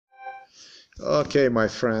Okay, my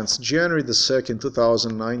friends, January the 2nd,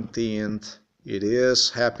 2019. It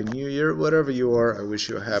is. Happy New Year. Wherever you are, I wish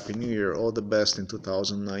you a Happy New Year. All the best in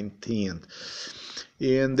 2019.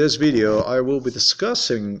 In this video, I will be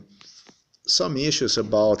discussing some issues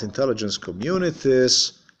about intelligence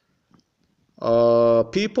communities,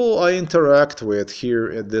 people I interact with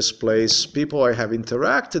here at this place, people I have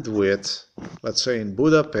interacted with, let's say in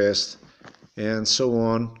Budapest, and so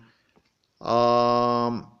on.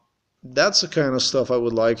 That's the kind of stuff I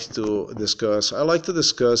would like to discuss. I like to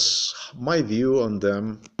discuss my view on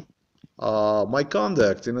them, my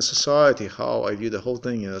conduct in a society, how I view the whole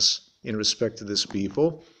thing is in respect to these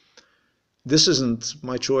people. This isn't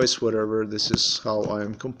my choice, whatever. This is how I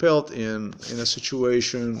am compelled in a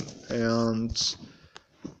situation, and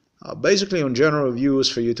basically on general views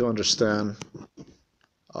for you to understand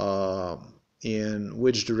in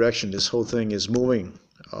which direction this whole thing is moving,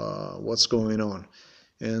 what's going on.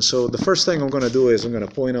 And so the first thing I'm going to do is I'm going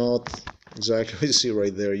to point out exactly, you see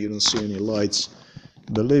right there, you don't see any lights.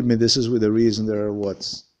 Believe me, this is with a reason. There are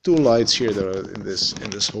two lights here that are in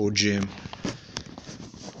this whole gym.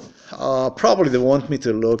 Probably they want me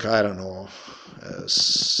to look, I don't know,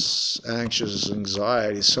 as anxious,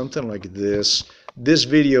 anxiety, something like this. This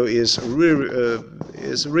video is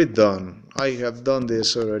redone. I have done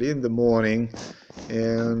this already in the morning,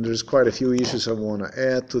 and there's quite a few issues I want to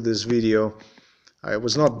add to this video. I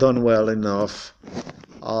was not done well enough,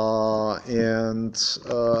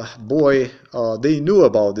 boy, they knew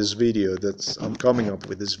about this video, that I'm coming up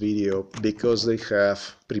with this video, because they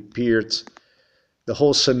have prepared the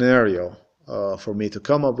whole scenario for me to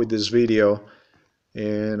come up with this video.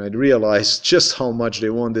 And I realized just how much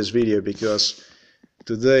they want this video, because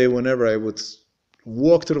today, whenever I would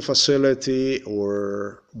walk to the facility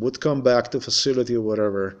or would come back to the facility or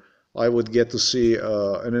whatever, I would get to see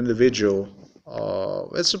an individual.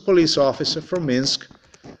 It's a police officer from Minsk.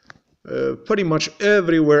 Pretty much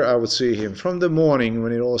everywhere I would see him, from the morning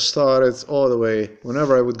when it all started all the way.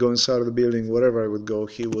 Whenever I would go inside of the building, wherever I would go,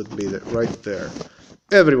 he would be right there.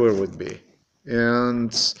 Everywhere would be.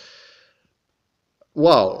 And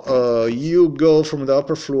wow, you go from the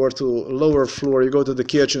upper floor to lower floor, you go to the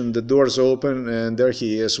kitchen, the door's open, and there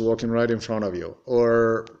he is walking right in front of you.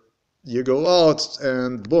 Or you go out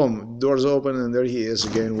and boom, doors open, and there he is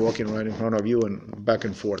again walking right in front of you, and back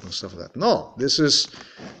and forth and stuff like that. No, this is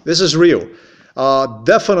real.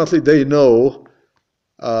 Definitely they know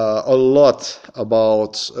a lot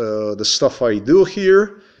about the stuff I do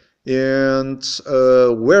here, and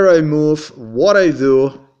where I move, what I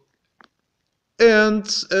do.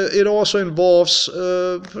 And it also involves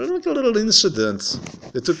a little incident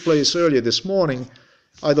that took place earlier this morning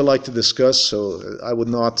I'd like to discuss, so I would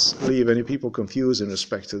not leave any people confused in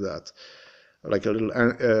respect to that, like a little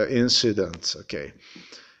incident. Okay.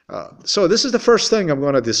 So this is the first thing I'm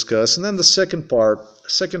going to discuss, and then the second part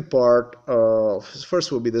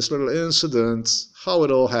first will be this little incident, how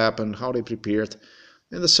it all happened, how they prepared.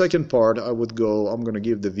 In the second part, I'm going to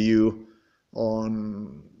give the view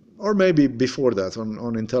on, or maybe before that,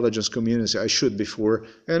 on intelligence community. I should before.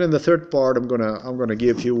 And in the third part, I'm gonna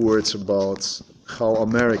give a few words about how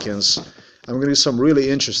Americans. I'm gonna do some really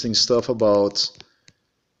interesting stuff about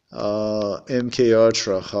MK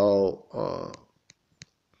Ultra. How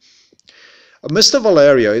Mr.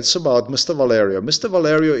 Valerio. It's about Mr. Valerio. Mr.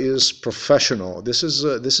 Valerio is professional. This is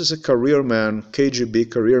a career man, KGB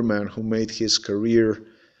career man, who made his career.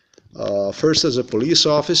 First as a police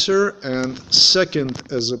officer, and second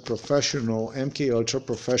as a professional, MK Ultra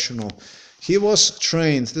professional. He was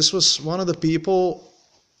trained. This was one of the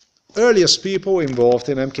earliest people involved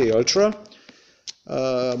in MK Ultra.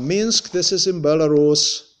 Minsk, this is in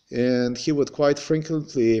Belarus, and he would quite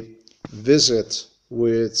frequently visit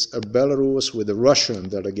with a Russian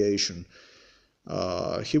delegation.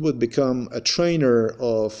 He would become a trainer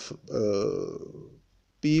of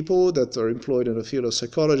people that are employed in the field of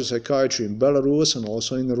psychology, psychiatry in Belarus, and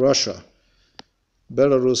also in Russia.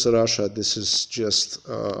 Belarus, Russia, this is just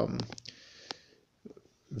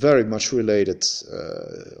very much related.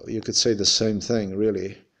 You could say the same thing,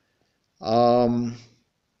 really.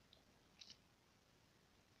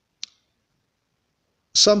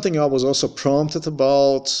 Something I was also prompted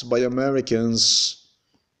about by Americans,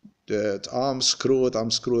 that I'm screwed.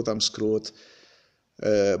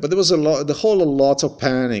 But there was a lot of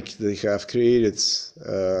panic they have created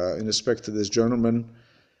in respect to this gentleman.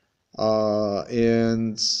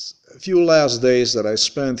 And a few last days that I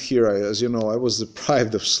spent here, as you know, I was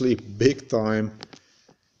deprived of sleep big time.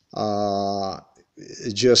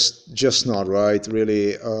 Just not right,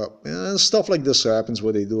 really. And stuff like this happens.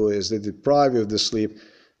 What they do is they deprive you of the sleep.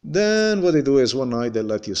 Then what they do is one night they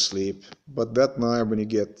let you sleep, but that night when you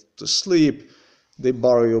get to sleep, they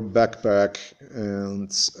borrow your backpack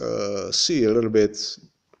and see a little bit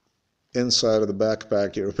inside of the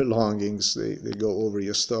backpack, your belongings. They go over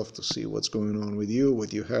your stuff to see what's going on with you,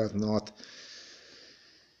 what you have not.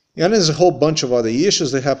 And there's a whole bunch of other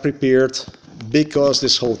issues they have prepared, because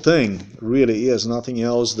this whole thing really is nothing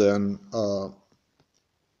else than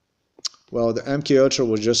well, the MK Ultra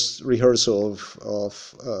was just rehearsal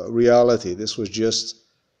of reality. This was just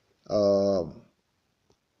the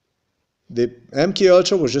MK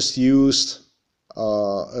Ultra was just used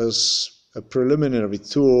as a preliminary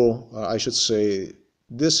tool. I should say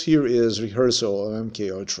this here is rehearsal of MK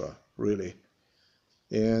Ultra, really.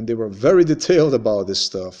 And they were very detailed about this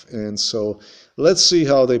stuff. And so let's see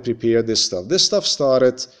how they prepared this stuff. This stuff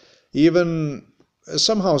started even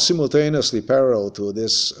somehow simultaneously parallel to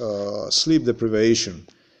this sleep deprivation.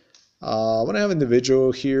 When I have an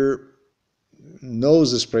individual here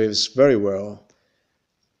knows this place very well,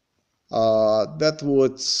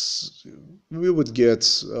 we would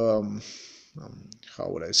get how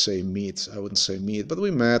would I say, meet? I wouldn't say meet, but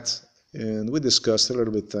we met and we discussed a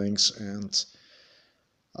little bit things, and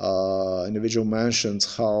individual mentioned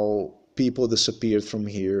how people disappeared from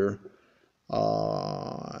here.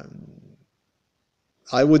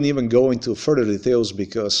 I wouldn't even go into further details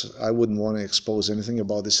because I wouldn't want to expose anything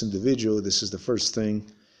about this individual. This is the first thing.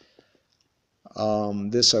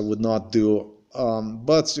 This I would not do,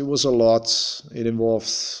 but it was a lot. It involved,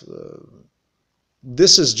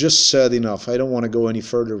 this is just sad enough. I don't want to go any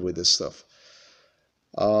further with this stuff.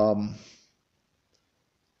 And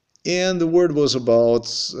the word was about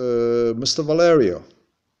Mr. Valerio.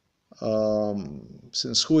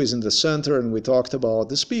 Since who is in the center, and we talked about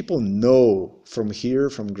these people know from here,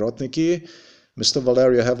 from Grotniki, Mr.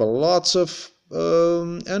 Valerio have a lots of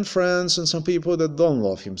and friends and some people that don't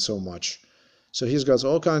love him so much. So he's got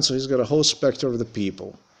all kinds. So he's got a whole spectrum of the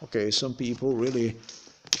people. Okay, some people really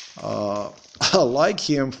like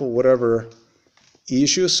him for whatever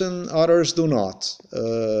issues, and others do not.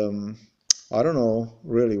 I don't know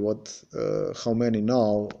really how many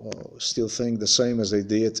now still think the same as they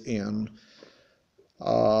did in,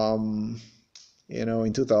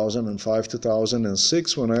 in 2005,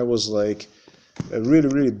 2006, when I was like a really,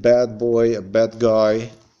 really bad boy, a bad guy,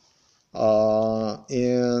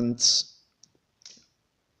 and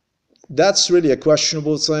that's really a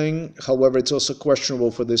questionable thing. However, it's also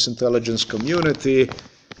questionable for this intelligence community,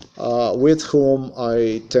 with whom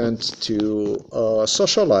I tend to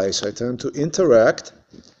socialize. I tend to interact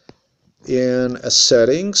in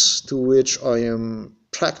settings to which I am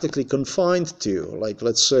practically confined to. Like,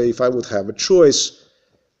 let's say if I would have a choice,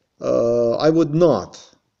 I would not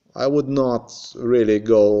really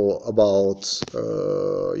go about,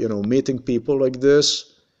 meeting people like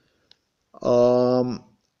this.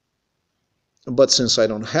 But since I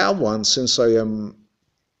don't have one, since I am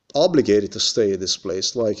obligated to stay at this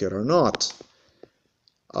place, like it or not,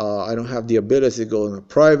 I don't have the ability to go in a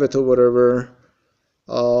private or whatever.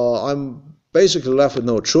 I'm basically left with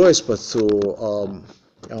no choice but to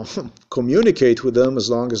communicate with them,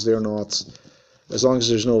 as long as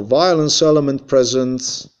there's no violence element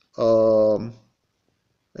present,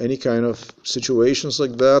 any kind of situations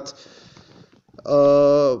like that.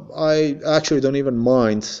 I actually don't even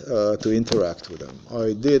mind to interact with them.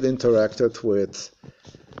 I did interact with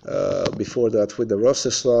before that with the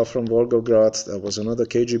Rostislav from Volgograd. That was another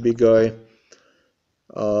KGB guy.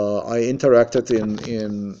 I interacted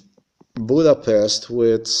in Budapest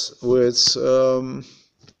with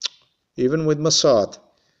even with Mossad.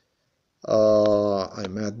 I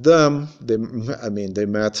met them. They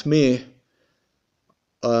met me,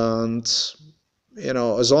 and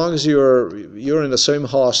as long as you're in the same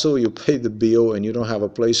hostel, you pay the bill, and you don't have a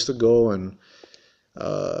place to go, and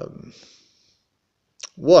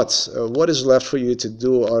what is left for you to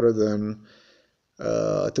do other than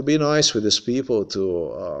to be nice with these people,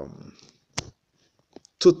 to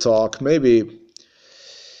talk? Maybe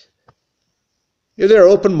if they're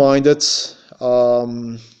open-minded,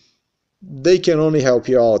 they can only help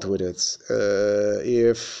you out with it.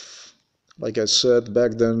 If, like I said,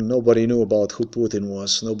 back then nobody knew about who Putin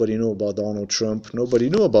was, nobody knew about Donald Trump, nobody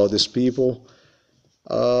knew about these people.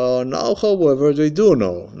 Now, however, they do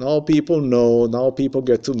know. Now people know. Now people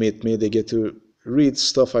get to meet me. They get to read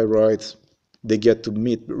stuff I write. They get to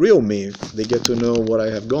meet real me. They get to know what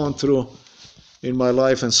I have gone through in my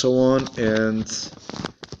life and so on. And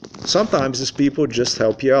sometimes these people just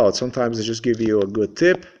help you out. Sometimes they just give you a good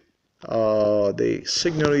tip. They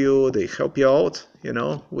signal you. They help you out,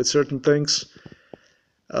 with certain things,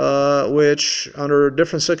 which under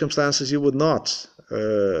different circumstances you would not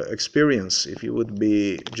experience, if you would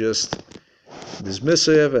be just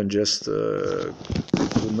dismissive and just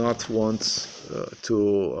would not want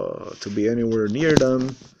to be anywhere near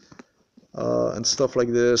them and stuff like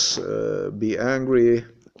this, be angry,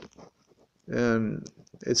 and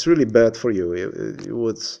it's really bad for you.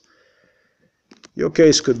 Your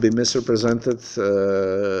case could be misrepresented,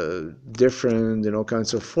 different,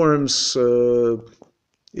 kinds of forms.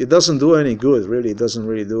 It doesn't do any good, really. It doesn't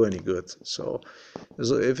really do any good. So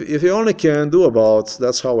if you only can do about,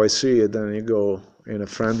 that's how I see it, then you go in a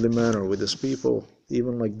friendly manner with these people,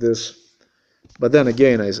 even like this. But then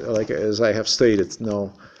again, as I have stated,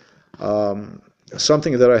 no,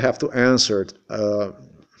 something that I have to answer,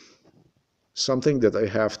 something that I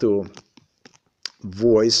have to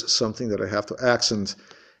voice, something that I have to accent,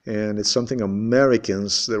 and it's something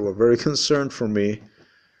Americans that were very concerned for me.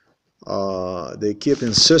 They keep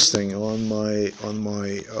insisting on my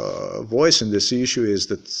voice in this issue, is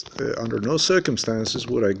that under no circumstances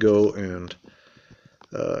would I go and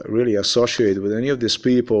really associate with any of these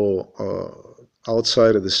people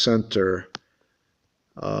outside of the center,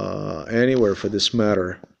 anywhere for this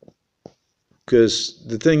matter. Because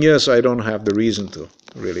the thing is, I don't have the reason to,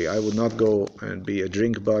 really. I would not go and be a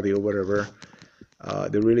drink buddy or whatever.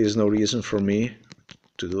 There really is no reason for me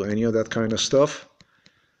to do any of that kind of stuff.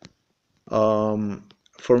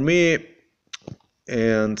 For me,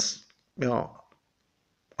 and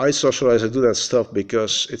I socialize, I do that stuff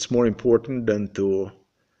because it's more important than to,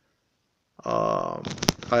 I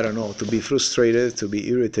don't know, to be frustrated, to be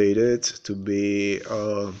irritated, to be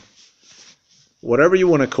whatever you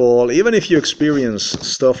want to call. Even if you experience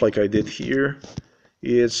stuff like I did here,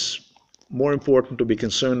 it's more important to be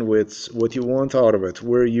concerned with what you want out of it,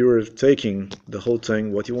 where you're taking the whole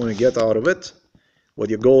thing, what you want to get out of it, what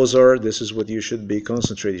your goals are. This is what you should be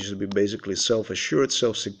concentrating. You should be basically self-assured,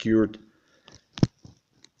 self-secured,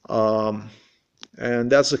 and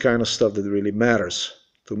that's the kind of stuff that really matters.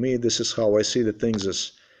 To me, this is how I see the things,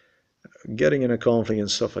 as getting in a conflict and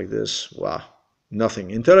stuff like this. Wow.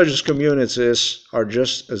 Nothing. Intelligence communities are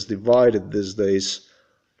just as divided these days,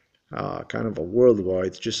 kind of a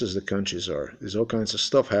worldwide, just as the countries are. There's all kinds of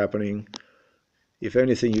stuff happening. If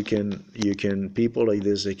anything, you can people like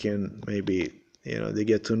this, they can maybe, they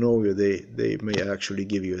get to know you. They may actually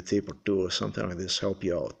give you a tip or two or something like this, help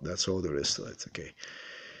you out. That's all there is to it. Okay.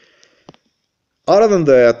 Other than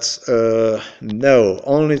that, no,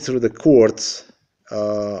 only through the court.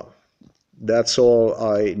 That's all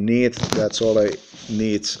I need. That's all I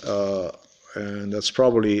need, and that's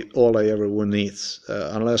probably all I ever will need.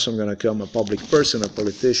 Unless I'm going to become a public person, a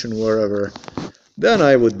politician, wherever, then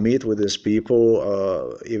I would meet with these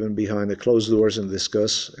people, even behind the closed doors, and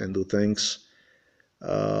discuss and do things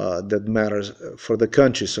that matters for the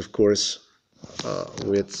countries, of course,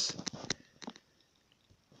 with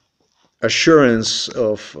assurance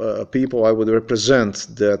of people I would represent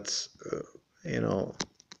that,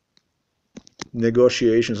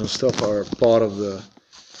 negotiations and stuff are part of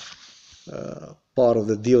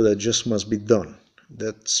the deal that just must be done.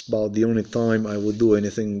 That's about the only time I would do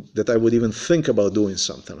anything, that I would even think about doing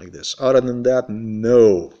something like this. Other than that,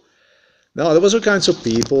 no. Now, there was all kinds of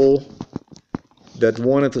people that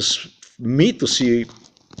wanted to meet to see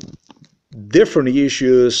different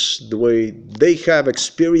issues, the way they have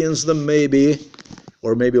experienced them, maybe,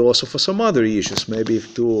 or maybe also for some other issues, maybe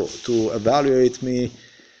to evaluate me,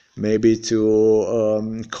 maybe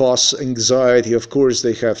to cause anxiety. Of course,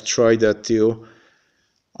 they have tried that too,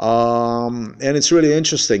 and it's really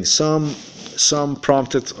interesting. Some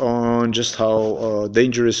prompted on just how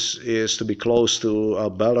dangerous it is to be close to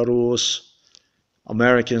Belarus.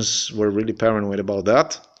 Americans were really paranoid about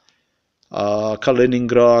that.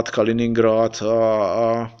 Kaliningrad.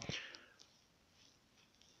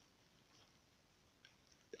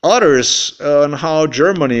 Others on how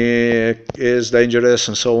Germany is dangerous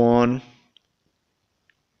and so on.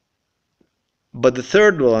 But the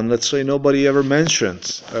third one, let's say, nobody ever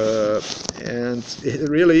mentioned, and it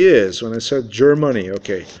really is. When I said Germany,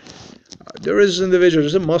 okay, there is an individual,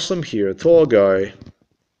 there's a Muslim here, a tall guy.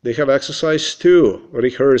 They have exercised 2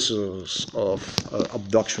 rehearsals of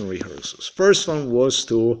abduction rehearsals. First one was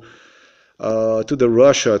to the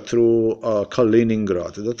Russia through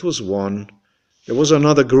Kaliningrad. That was one. There was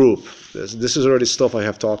another group. This is already stuff I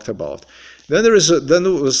have talked about. Then there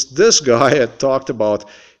was this guy I talked about.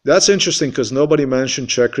 That's interesting because nobody mentioned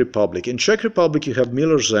Czech Republic. In Czech Republic, you have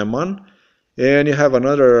Miloš Zeman, and you have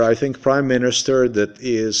another, I think, prime minister that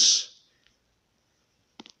is,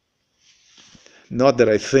 not that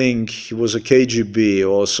I think, he was a KGB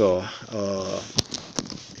also.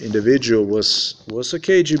 Individual was a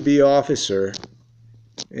KGB officer.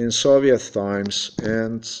 in Soviet times,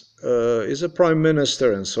 and is a prime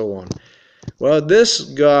minister and so on. Well, this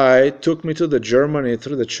guy took me to the Germany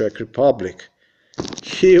through the Czech Republic.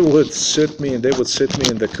 He would sit me, and they would sit me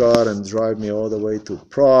in the car and drive me all the way to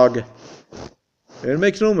Prague. And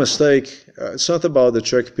make no mistake, it's not about the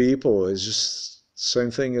Czech people. It's just the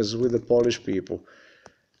same thing as with the Polish people.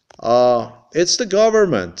 It's the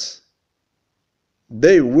government.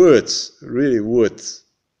 They would, really would,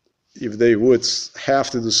 if they would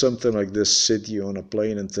have to do something like this, sit you on a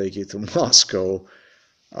plane and take you to Moscow,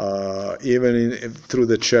 even through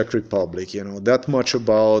the Czech Republic. You know, that much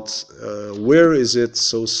about where is it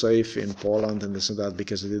so safe in Poland and this and that,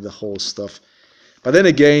 because they did the whole stuff. But then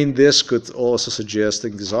again, this could also suggest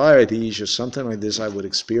anxiety issues, something like this I would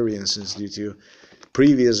experience due to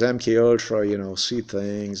previous MKUltra, you know, see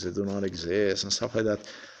things that do not exist and stuff like that.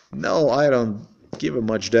 No, I don't give a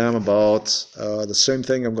much damn about. The same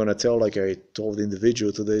thing I'm going to tell, like I told the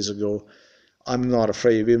individual 2 days ago. I'm not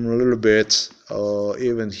afraid even a little bit,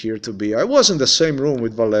 even here to be. I was in the same room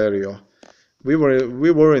with Valerio. We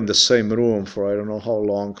were in the same room for I don't know how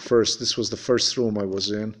long. This was the first room I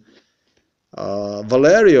was in.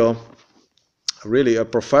 Valerio, really a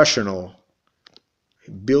professional,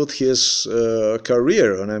 built his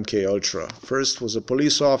career on MKUltra. First was a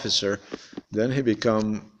police officer, then he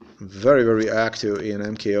became very, very active in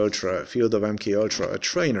MKUltra, field of MKUltra, a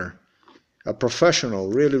trainer, a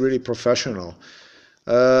professional, really, really professional.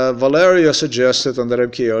 Valerio suggested on that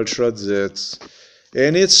MKUltra that,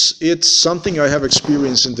 and it's something I have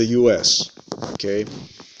experienced in the U.S. Okay,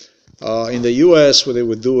 in the U.S. what they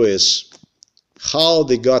would do is, how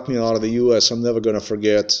they got me out of the U.S. I'm never gonna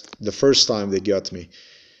forget the first time they got me.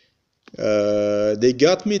 They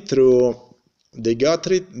got me through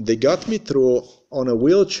on a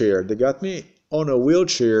wheelchair. They got me on a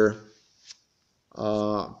wheelchair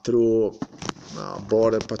through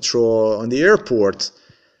border patrol on the airport.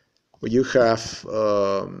 Where you have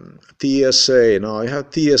TSA. Now you have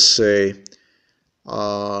TSA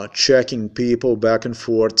checking people back and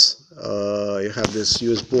forth. You have this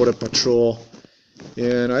U.S. border patrol.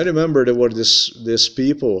 And I remember there were these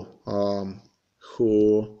people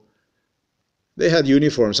who, they had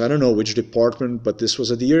uniforms. I don't know which department, but this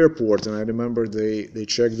was at the airport. And I remember they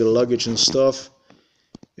checked the luggage and stuff.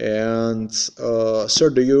 And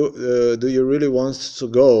sir, do you really want to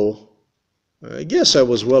go? I guess I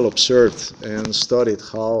was well observed and studied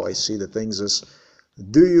how I see the things as,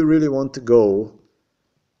 do you really want to go?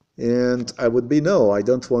 And I would be, no, I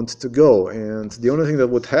don't want to go. And the only thing that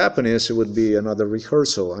would happen is it would be another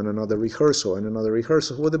rehearsal and another rehearsal and another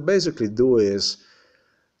rehearsal. What they basically do is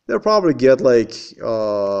they'll probably get like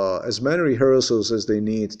as many rehearsals as they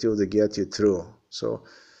need till they get you through. So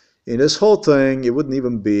in this whole thing, it wouldn't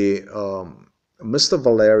even be Mr.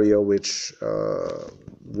 Valerio, which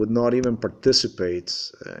would not even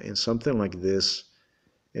participate in something like this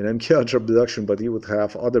in MKUltra production, but he would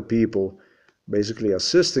have other people basically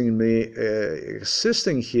assisting me,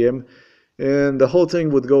 assisting him, and the whole thing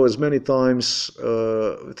would go as many times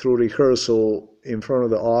through rehearsal in front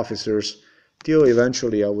of the officers till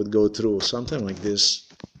eventually I would go through. Something like this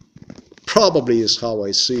probably is how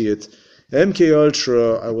I see it.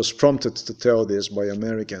 MKUltra, I was prompted to tell this by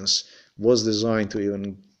Americans, was designed to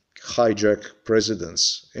even hijack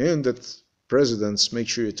presidents, and that presidents, make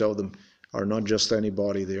sure you tell them, are not just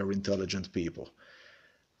anybody, they are intelligent people.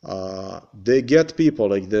 They get people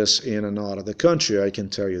like this in and out of the country, I can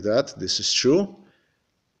tell you that. This is true.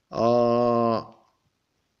 I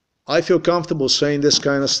feel comfortable saying this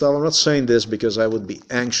kind of stuff. I'm not saying this because I would be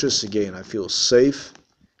anxious. Again, I feel safe.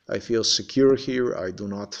 I feel secure here. I do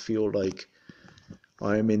not feel like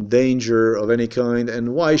I'm in danger of any kind.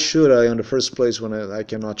 And why should I in the first place when I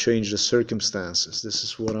cannot change the circumstances? This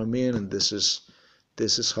is what I'm in, and this is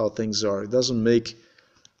how things are. It doesn't make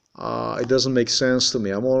sense to me.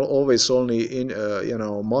 I'm always only in,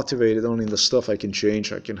 motivated only in the stuff I can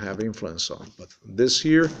change, I can have influence on. But this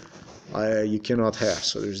here, you cannot have.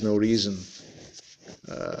 So there's no reason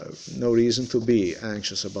to be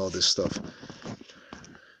anxious about this stuff.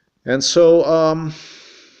 And so,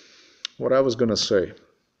 what I was gonna say.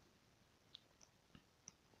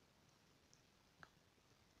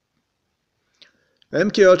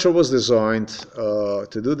 MKUltra was designed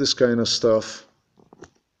to do this kind of stuff.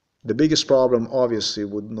 The biggest problem, obviously,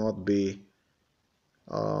 would not be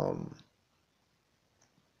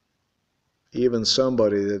even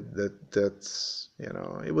somebody that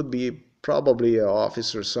it would be probably an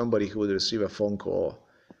officer, somebody who would receive a phone call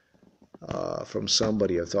from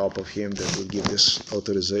somebody on top of him that would give this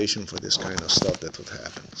authorization for this kind of stuff that would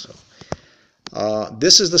happen. So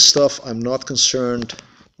this is the stuff I'm not concerned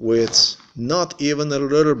with Not even a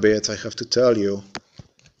little bit, I have to tell you.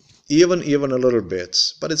 Even a little bit.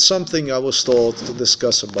 But it's something I was told to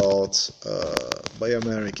discuss about by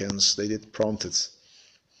Americans. They did prompt it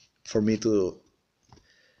for me to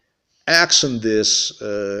action this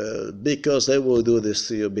because they will do this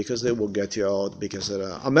to you, because they will get you out, because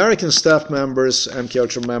American staff members, MK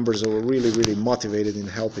Ultra members, were really motivated in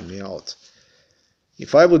helping me out.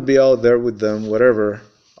 If I would be out there with them, whatever,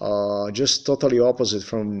 just totally opposite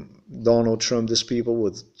from Donald Trump, these people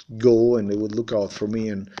would go and they would look out for me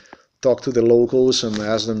and talk to the locals and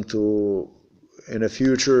ask them to, in the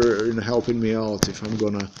future, in helping me out if I'm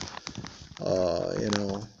gonna,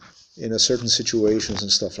 in a certain situations and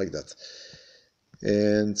stuff like that.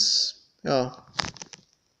 And yeah,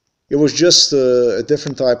 it was just a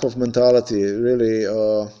different type of mentality, really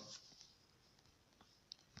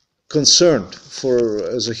concerned for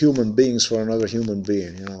as a human beings for another human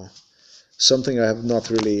being, something I have not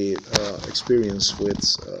really experienced with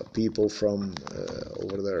people from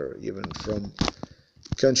over there, even from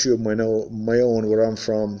country of my own where I'm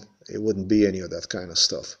from. It wouldn't be any of that kind of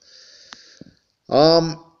stuff.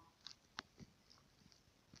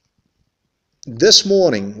 This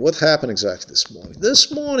morning, what happened exactly this morning?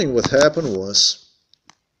 This morning, what happened was,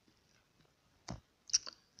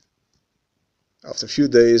 after a few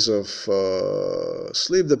days of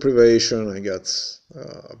sleep deprivation, I got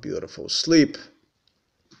a beautiful sleep.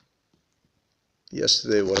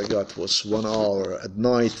 Yesterday, what I got was 1 hour at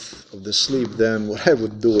night of the sleep. Then what I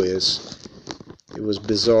would do is, it was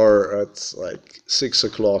bizarre, at like 6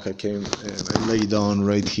 o'clock I came and I lay down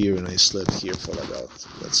right here and I slept here for about,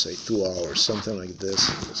 let's say, 2 hours, something like this.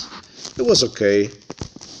 It was okay.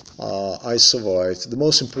 I survived. The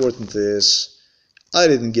most important is I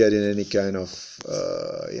didn't get in any kind of,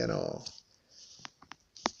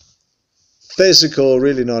 physical,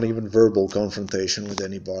 really not even verbal confrontation with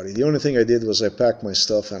anybody. The only thing I did was I packed my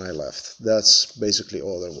stuff and I left. That's basically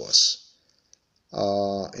all there was.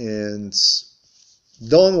 And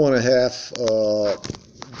don't want to have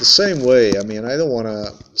the same way. I mean, I don't want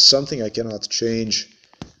to, something I cannot change.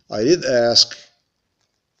 I did ask,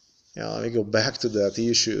 let me go back to that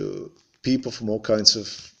issue, people from all kinds of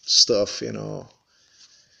stuff,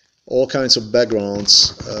 all kinds of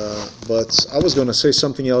backgrounds, but I was going to say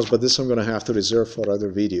something else, but this I'm going to have to reserve for another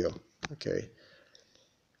video. Okay.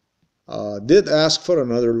 Did ask for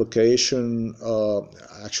another location,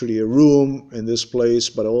 actually a room in this place,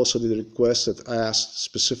 but I also did request that asked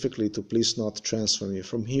specifically to please not transfer me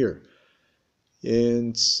from here.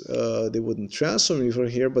 And they wouldn't transfer me from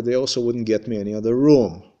here, but they also wouldn't get me any other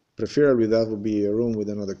room. Preferably that would be a room with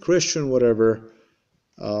another Christian, whatever,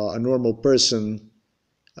 a normal person,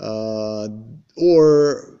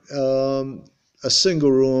 or a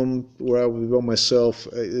single room where I would be by myself.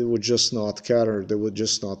 It would just not cater. They would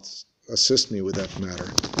just not assist me with that matter.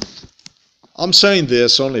 I'm saying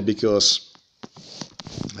this only because,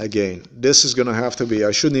 again, this is going to have to be,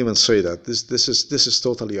 I shouldn't even say that. This is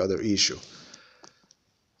totally other issue.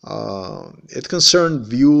 It concerned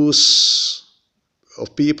views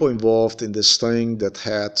of people involved in this thing that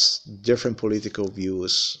had different political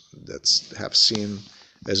views, that have seen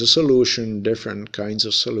as a solution different kinds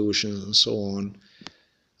of solutions and so on.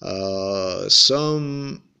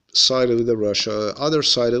 Some sided with Russia,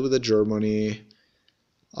 others sided with Germany,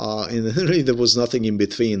 and really there was nothing in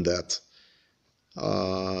between that.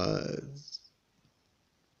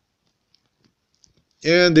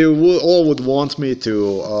 And they all would want me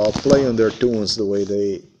to play on their tunes the way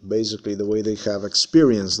they have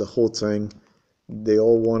experienced the whole thing. They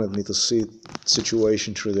all wanted me to see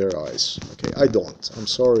situation through their eyes. Okay, I don't. I'm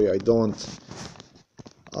sorry, I don't.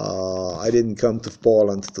 I didn't come to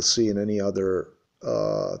Poland to see in any other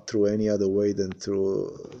through any other way than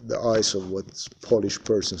through the eyes of what Polish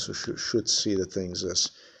persons should see the things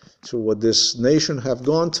as, through what this nation have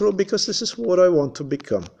gone through, because this is what I want to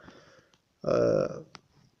become.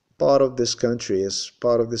 Part of this country, is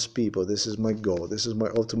part of this people. This is my goal. This is my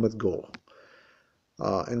ultimate goal.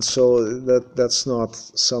 And so that's not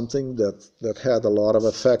something that had a lot of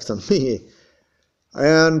effect on me.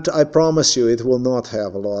 And I promise you, it will not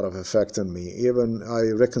have a lot of effect on me. Even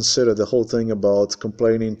I reconsider the whole thing about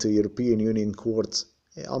complaining to European Union Court.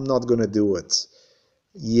 I'm not going to do it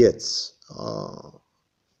yet.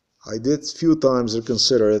 I did a few times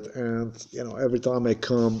reconsider it, and every time I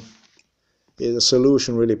come, a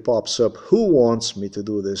solution really pops up. Who wants me to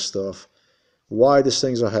do this stuff? Why these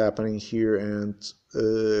things are happening here, and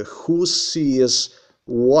who sees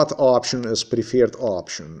what option as preferred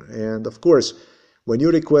option? And of course, when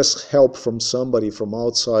you request help from somebody from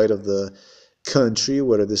outside of the country,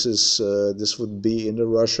 whether this would be in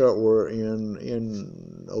Russia or in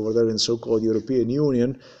over there in so-called European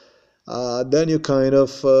Union, then you kind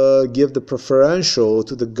of give the preferential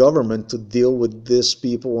to the government to deal with these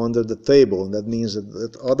people under the table, and that means that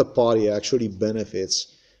the other party actually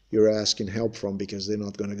benefits you're asking help from, because they're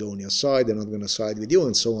not going to go on your side, they're not going to side with you,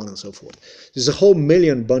 and so on and so forth. There's a whole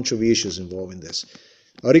bunch of issues involving this.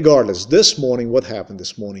 Regardless, this morning, what happened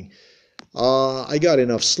this morning? I got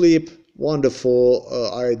enough sleep, wonderful.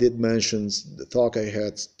 I did mention the talk I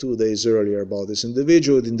had 2 days earlier about this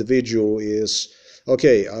individual. The individual is,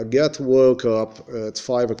 okay, I woke up at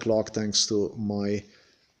 5 o'clock thanks to my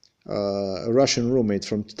Russian roommate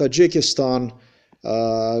from Tajikistan.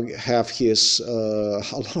 Have his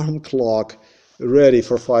alarm clock ready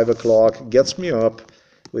for 5 o'clock, gets me up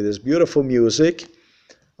with his beautiful music.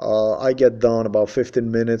 I get down about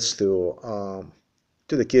 15 minutes to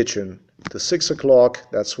the kitchen. To 6 o'clock,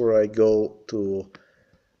 that's where I go to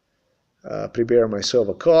prepare myself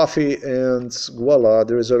a coffee, and voila,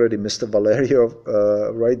 there is already Mr. Valerio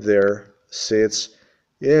right there, sits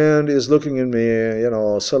and is looking at me,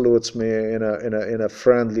 salutes me in a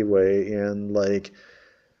friendly way and like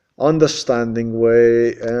understanding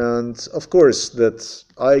way. And of course that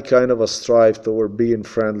I kind of strive toward being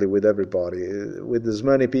friendly with everybody, with as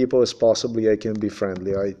many people as possibly I can be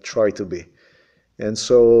friendly. I try to be. And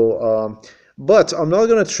so but I'm not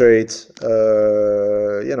going to trade,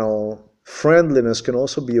 friendliness can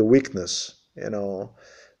also be a weakness.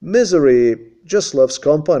 Misery just loves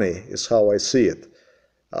company is how I see it.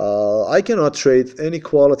 I cannot trade any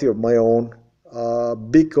quality of my own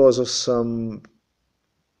because of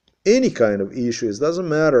any kind of issues. Doesn't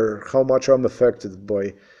matter how much I'm affected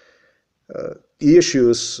by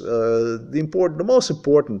issues. The most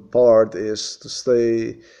important part is to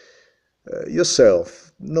stay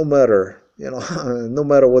yourself, no matter no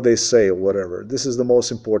matter what they say or whatever. This is the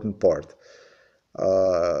most important part.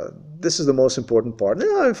 This is the most important part.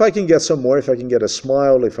 Now, if I can get some more, if I can get a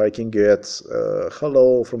smile, if I can get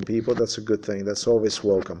hello from people, that's a good thing. That's always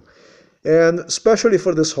welcome. And especially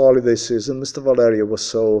for this holiday season, Mr. Valerio was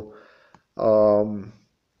so,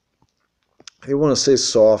 he want to say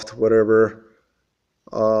soft, whatever.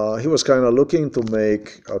 He was kind of looking to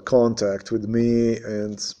make a contact with me,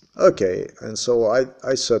 and okay. And so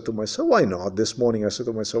I said to myself, why not? This morning I said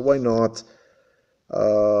to myself, why not?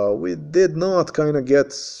 We did not kind of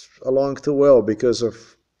get along too well because of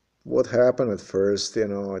what happened at first.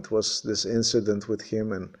 It was this incident with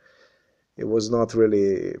him, and it was not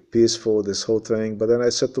really peaceful, this whole thing. But then I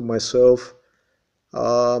said to myself,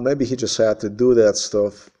 maybe he just had to do that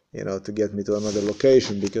stuff, to get me to another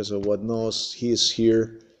location, because of what knows he's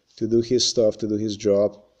here to do his stuff, to do his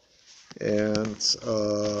job. And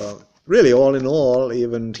really, all in all,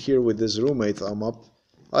 even here with this roommate,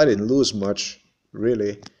 I didn't lose much,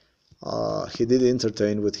 really. He did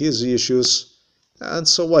entertain with his issues, and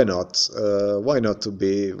so why not? Why not to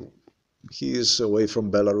be? He is away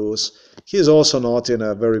from Belarus. He is also not in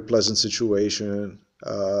a very pleasant situation.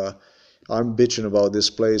 I'm bitching about this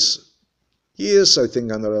place. He is, I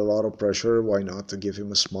think, under a lot of pressure. Why not to give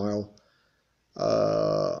him a smile?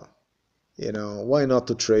 Why not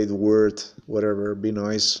to trade word, whatever, be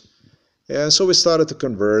nice. And so we started to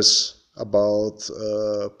converse about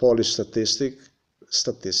Polish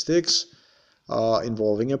statistics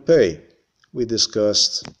involving a pay. We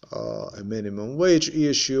discussed a minimum wage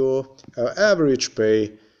issue, average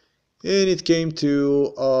pay, and it came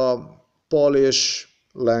to Polish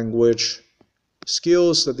language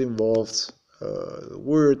skills that involved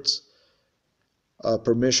words,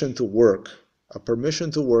 permission to work. A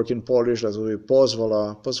permission to work in Polish, that would be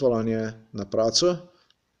pozwolenie na pracę.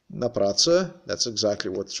 Na pracę, that's exactly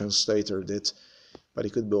what the translator did. But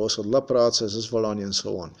it could be also dla pracy, zezwolenie, and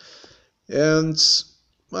so on. And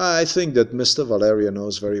I think that Mr. Valerio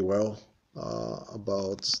knows very well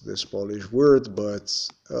about this Polish word, but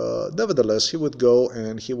nevertheless, he would go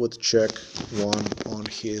and he would check one on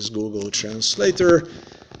his Google Translator.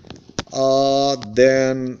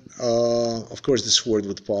 Then, of course, this word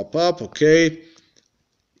would pop up, okay.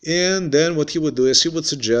 And then what he would do is he would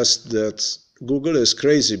suggest that Google is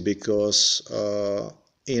crazy because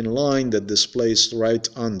in line that displays right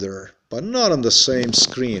under, but not on the same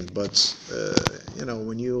screen, but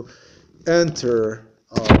when you enter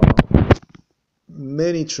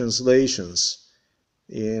many translations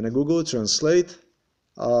in a Google Translate,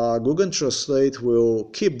 Google Translate will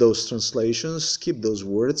keep those translations, keep those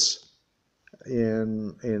words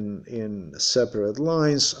in separate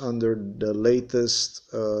lines under the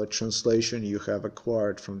latest translation you have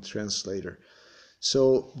acquired from translator.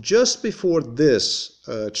 So just before this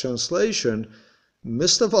translation,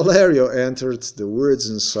 Mr. Valerio entered the words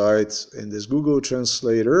inside in this Google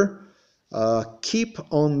Translator, keep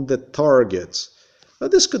on the target. Now,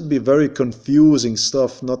 this could be very confusing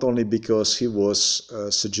stuff, not only because he was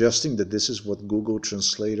suggesting that this is what Google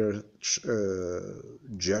Translator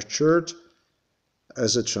gestured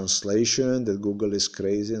as a translation, that Google is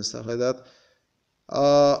crazy and stuff like that,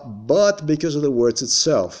 but because of the words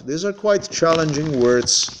itself. These are quite challenging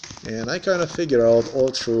words, and I kind of figure out all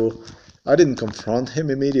through. I didn't confront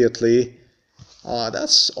him immediately.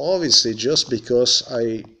 That's obviously just because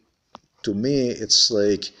to me, it's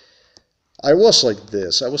like, I was like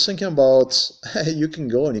this. I was thinking about, hey, you can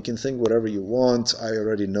go and you can think whatever you want. I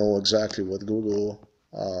already know exactly what Google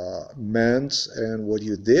meant and what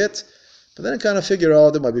you did. But then I kind of figure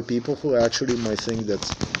out there might be people who actually might think that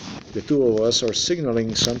the two of us are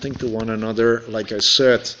signaling something to one another. Like I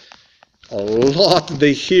said, a lot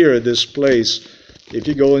they hear this place. If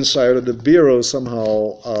you go inside of the bureau,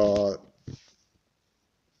 somehow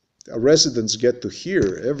residents get to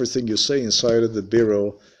hear everything you say inside of the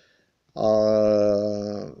bureau.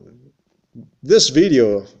 This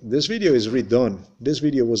video is redone. This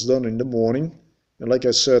video was done in the morning, and like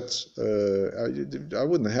I said, I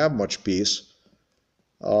wouldn't have much peace.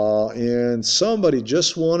 And somebody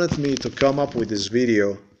just wanted me to come up with this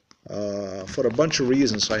video for a bunch of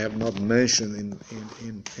reasons I have not mentioned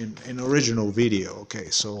in original video. Okay,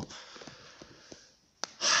 so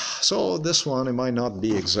this one, it might not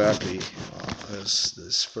be exactly as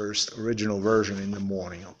this first original version in the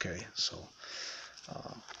morning. Okay, so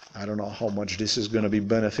I don't know how much this is going to be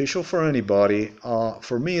beneficial for anybody.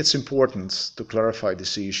 For me, it's important to clarify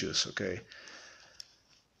these issues. Okay.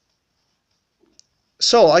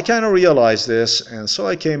 So I kind of realized this, and so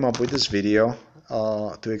I came up with this video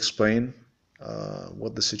to explain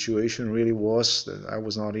what the situation really was, that I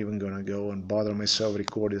was not even going to go and bother myself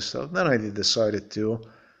record this stuff. Then I decided to.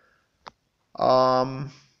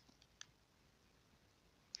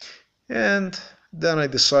 And then I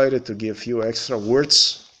decided to give a few extra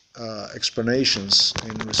words, explanations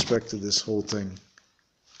in respect to this whole thing.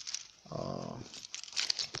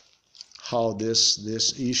 How these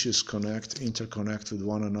issues interconnect with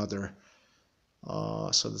one another,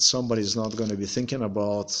 so that somebody is not going to be thinking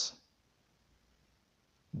about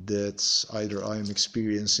that either I am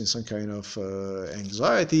experiencing some kind of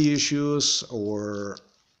anxiety issues, or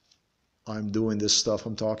I'm doing this stuff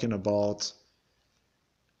I'm talking about,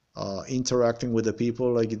 interacting with the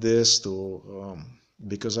people like this to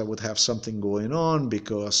because I would have something going on,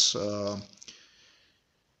 because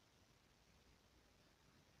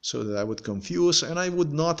so that I would confuse, and I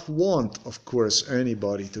would not want, of course,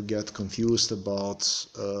 anybody to get confused about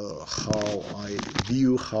how I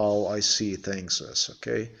view, how I see things as.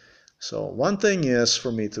 Okay, so one thing is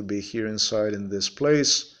for me to be here inside in this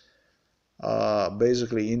place,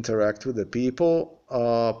 basically interact with the people,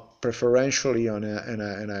 preferentially in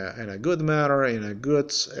a good manner, in a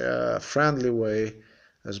good friendly way,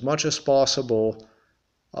 as much as possible.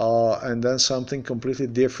 And then something completely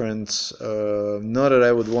different, not that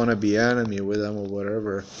I would want to be enemy with them or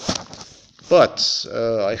whatever, but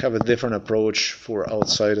I have a different approach for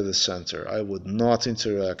outside of the center. I would not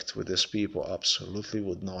interact with these people, absolutely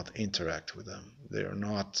would not interact with them. They are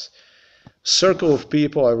not a circle of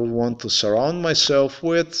people I would want to surround myself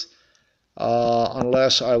with,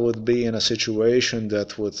 unless I would be in a situation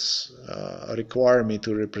that would require me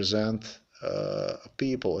to represent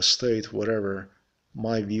people, a state, whatever,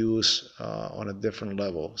 my views on a different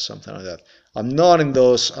level, something like that. I'm not in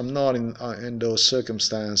those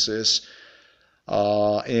circumstances,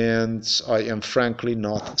 and I am frankly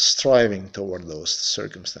not striving toward those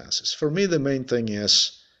circumstances. For me, the main thing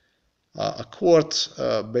is a court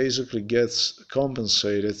basically gets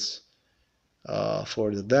compensated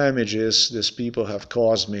for the damages these people have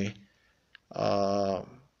caused me.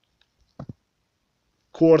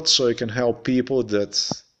 Court, so it can help people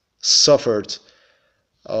that suffered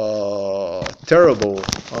terrible.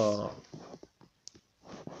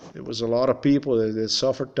 There was a lot of people that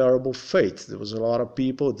suffered terrible fate. There was a lot of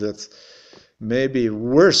people that maybe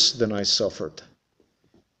worse than I suffered.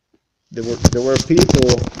 There were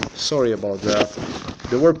people. Sorry about that.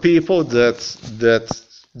 There were people that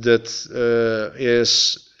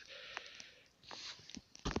is.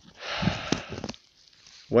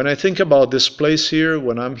 When I think about this place here,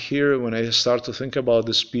 when I'm here, when I start to think about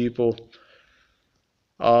these people,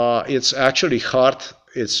 it's actually hard.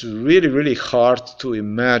 It's really, really hard to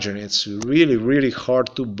imagine. It's really, really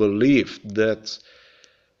hard to believe that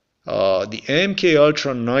the MK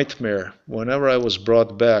Ultra nightmare, whenever I was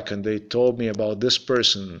brought back and they told me about this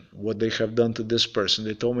person, what they have done to this person,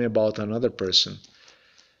 they told me about another person.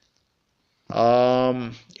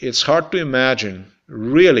 It's hard to imagine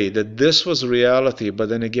really that this was reality, but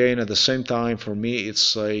then again, at the same time, for me,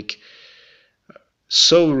 it's like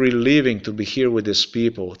so relieving to be here with these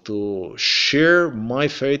people, to share my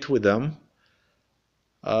faith with them.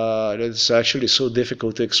 It's actually so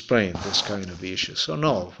difficult to explain this kind of issue. So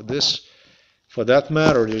no, for that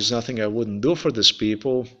matter, there's nothing I wouldn't do for these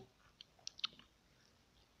people.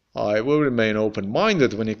 I will remain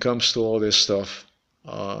open-minded when it comes to all this stuff.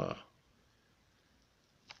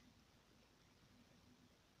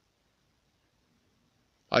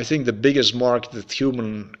 I think the biggest mark that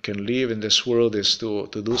human can leave in this world is to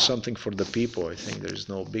do something for the people. I think there's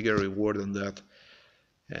no bigger reward than that.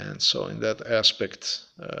 And so in that aspect,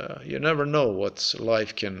 you never know what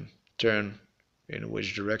life can turn, in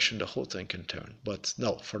which direction the whole thing can turn. But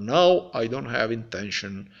no, for now, I don't have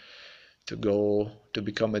intention to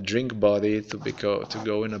become a drink buddy, to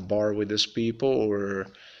go in a bar with these people, or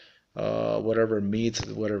whatever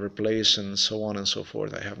place, and so on and so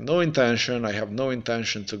forth. I have no intention. I have no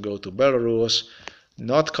intention to go to Belarus,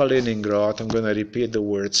 not Kaliningrad. I'm going to repeat the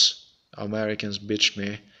words. Americans bitch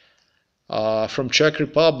me. From Czech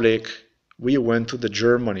Republic, we went to the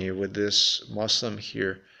Germany with this Muslim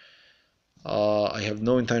here. I have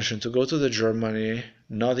no intention to go to the Germany,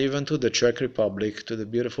 not even to the Czech Republic, to the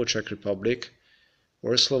beautiful Czech Republic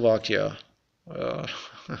or Slovakia.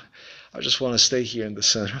 I just want to stay here in the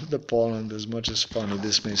center of the Poland, as much as funny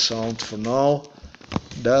this may sound. For now,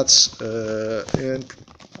 and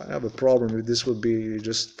I have a problem if this would be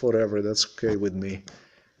just forever. That's okay with me.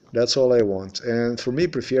 That's all I want. And for me,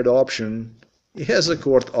 preferred option is a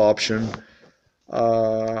court option.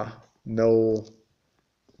 No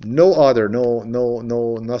other,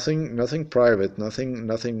 nothing private,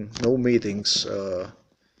 nothing, no meetings.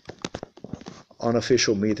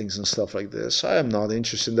 Unofficial meetings and stuff like this. I am not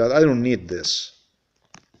interested in that. I don't need this.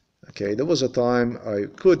 Okay, there was a time I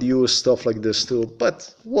could use stuff like this too,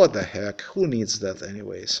 but what the heck? Who needs that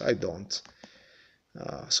anyways? I don't.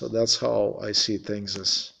 So that's how I see things,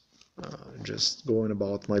 as just going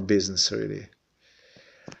about my business, really.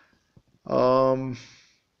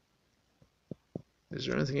 Is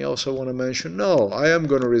there anything else I want to mention? No, I am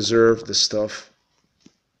going to reserve the stuff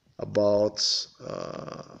about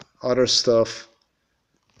other stuff,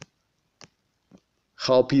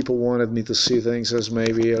 how people wanted me to see things, as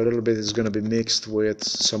maybe a little bit is going to be mixed with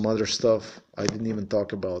some other stuff. I didn't even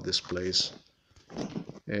talk about this place.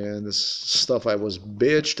 And this stuff I was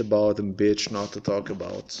bitched about and bitched not to talk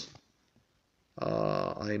about.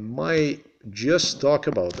 I might just talk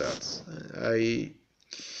about that.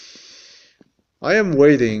 I am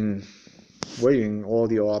weighing all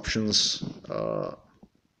the options.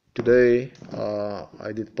 Today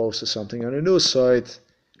I did post something on a news site,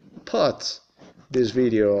 but this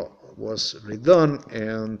video was redone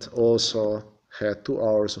and also had 2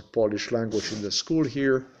 hours of Polish language in the school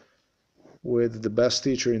here with the best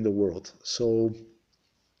teacher in the world. So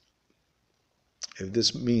if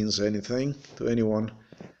this means anything to anyone,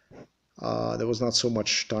 there was not so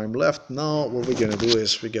much time left. Now what we're gonna do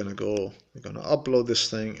is we're gonna upload this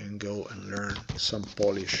thing and go and learn some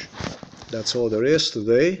Polish. That's all there is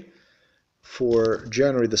today. For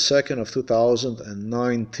January the 2nd of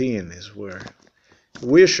 2019 is where.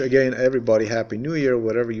 Wish again everybody Happy New Year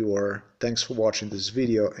wherever you are. Thanks for watching this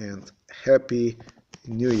video and Happy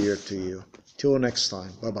New Year to you. Till next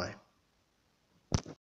time. Bye bye.